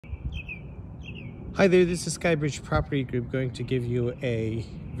Hi there, this is Skybridge Property Group going to give you a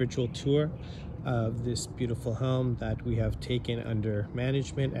virtual tour of this beautiful home that we have taken under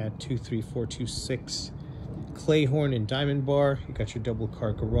management at 23426 Clayhorn in Diamond Bar. You got your double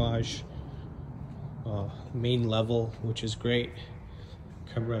car garage, main level, which is great.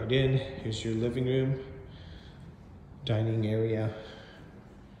 Come right in. Here's your living room, dining area,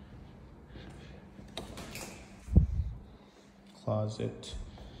 closet,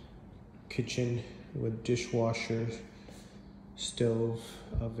 kitchen with dishwasher, stove,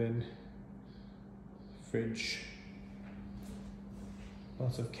 oven, fridge,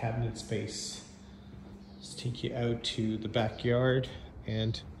 lots of cabinet space. Let's take you out to the backyard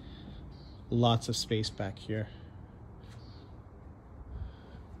and lots of space back here.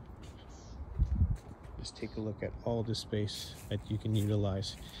 Just take a look at all the space that you can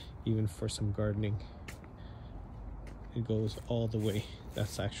utilize, even for some gardening. It goes all the way.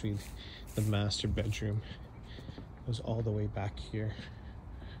 That's actually the master bedroom. It goes all the way back here.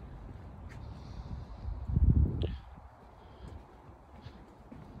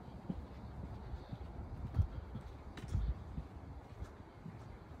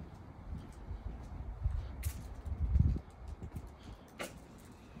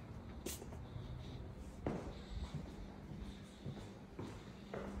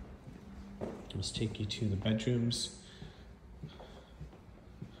 Let's take you to the bedrooms.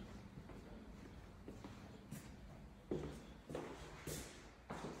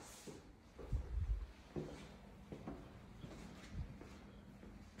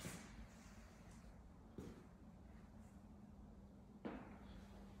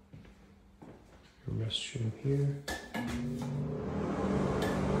 Your restroom here.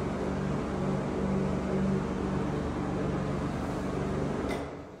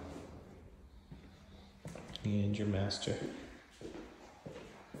 And your master.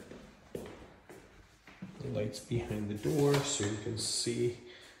 The lights behind the door so you can see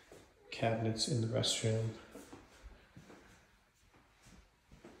cabinets in the restroom.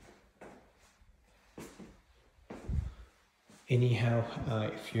 Anyhow,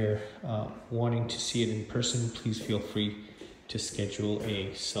 if you're wanting to see it in person, please feel free to schedule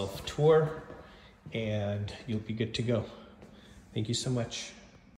a self-tour and you'll be good to go. Thank you so much.